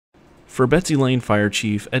For Betsy Layne Fire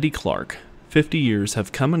Chief Eddie Clark, 50 years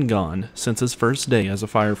have come and gone since his first day as a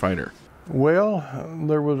firefighter. Well,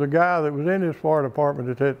 there was a guy that was in this fire department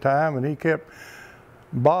at that time, and he kept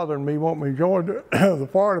bothering me, wanting me to join the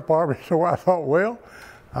fire department. So I thought, well,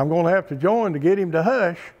 I'm going to have to join to get him to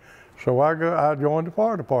hush. So I joined the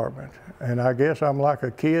fire department, and I guess I'm like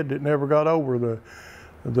a kid that never got over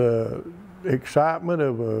the excitement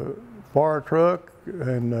of a fire truck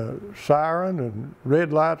and a siren and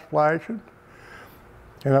red lights flashing,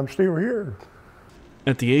 and I'm still here.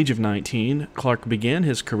 At the age of 19, Clark began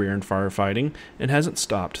his career in firefighting and hasn't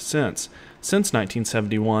stopped since. Since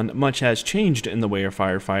 1971, much has changed in the way of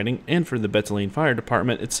firefighting and for the Betsy Layne Fire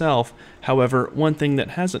Department itself. However, one thing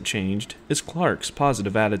that hasn't changed is Clark's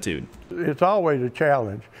positive attitude. It's always a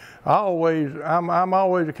challenge. I'm always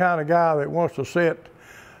the kind of guy that wants to set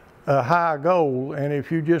a high goal, and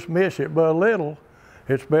if you just miss it but a little,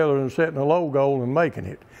 it's better than setting a low goal and making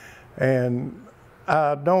it. And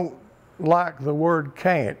I don't like the word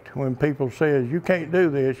can't when people says you can't do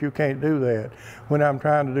this, you can't do that. When I'm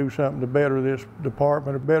trying to do something to better this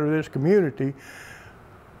department or better this community,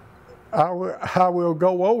 I will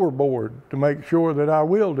go overboard to make sure that I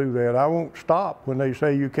will do that. I won't stop when they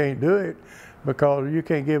say you can't do it, because you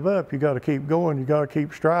can't give up. You got to keep going, you got to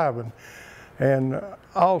keep striving. And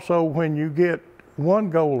also, when you get one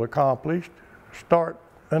goal accomplished, start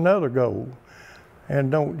another goal,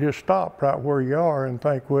 and don't just stop right where you are and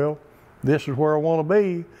think, well, this is where I want to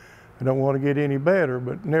be. I don't want to get any better,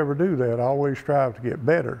 but never do that. I always strive to get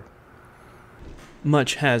better.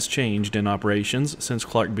 Much has changed in operations since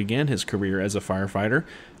Clark began his career as a firefighter.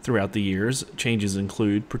 Throughout the years, changes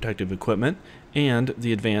include protective equipment and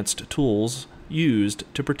the advanced tools used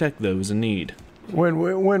to protect those in need.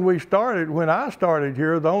 When I started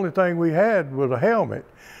here, the only thing we had was a helmet,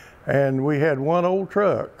 and we had one old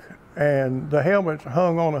truck, and the helmet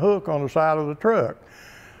hung on a hook on the side of the truck.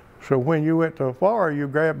 So when you went to a fire, you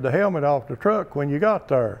grabbed the helmet off the truck when you got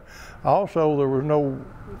there. Also, there was no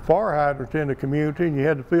fire hydrants in the community, and you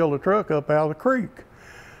had to fill the truck up out of the creek.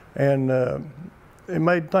 And it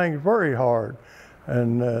made things very hard.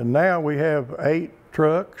 And now we have 8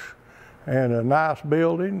 trucks and a nice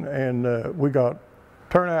building, and we got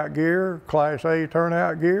turnout gear, Class A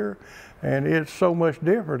turnout gear, and it's so much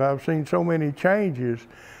different. I've seen so many changes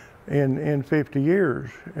in 50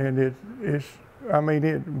 years, and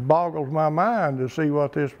it boggles my mind to see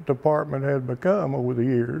what this department has become over the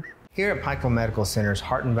years. Here at Pikeville Medical Center's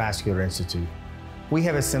Heart and Vascular Institute, we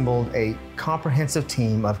have assembled a comprehensive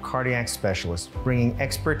team of cardiac specialists bringing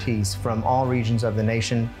expertise from all regions of the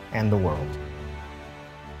nation and the world.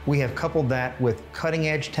 We have coupled that with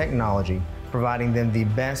cutting-edge technology, providing them the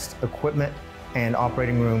best equipment and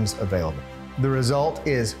operating rooms available. The result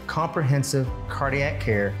is comprehensive cardiac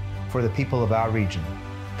care for the people of our region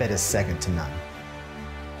that is second to none.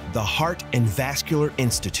 The Heart and Vascular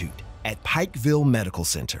Institute at Pikeville Medical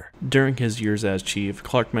Center. During his years as chief,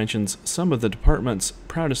 Clark mentions some of the department's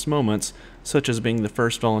proudest moments, such as being the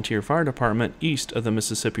first volunteer fire department east of the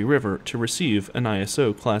Mississippi River to receive an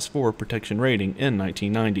ISO Class 4 protection rating in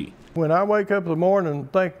 1990. When I wake up in the morning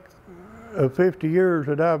and think of 50 years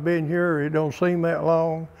that I've been here, it don't seem that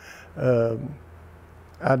long.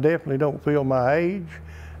 I definitely don't feel my age,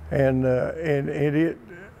 and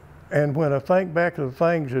when I think back to the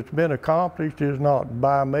things that's been accomplished, it's not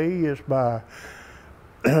by me, it's by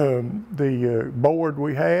the board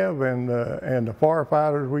we have and the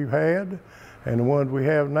firefighters we've had and the ones we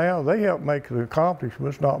have now. They help make the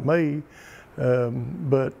accomplishments, not me.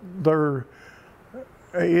 But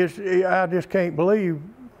I just can't believe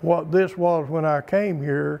what this was when I came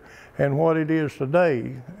here and what it is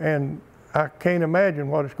today. And I can't imagine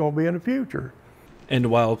what it's going to be in the future. And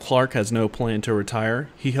while Clark has no plan to retire,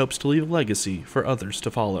 he hopes to leave a legacy for others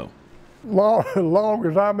to follow. As long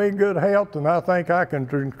as I'm in good health and I think I can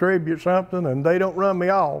contribute something and they don't run me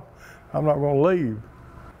off, I'm not going to leave.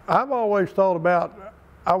 I've always thought about,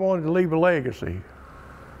 I wanted to leave a legacy.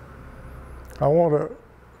 I want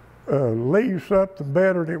to leave something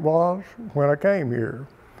better than it was when I came here,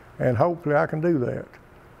 and hopefully I can do that.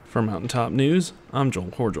 For Mountaintop News, I'm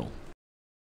Joel Cordial.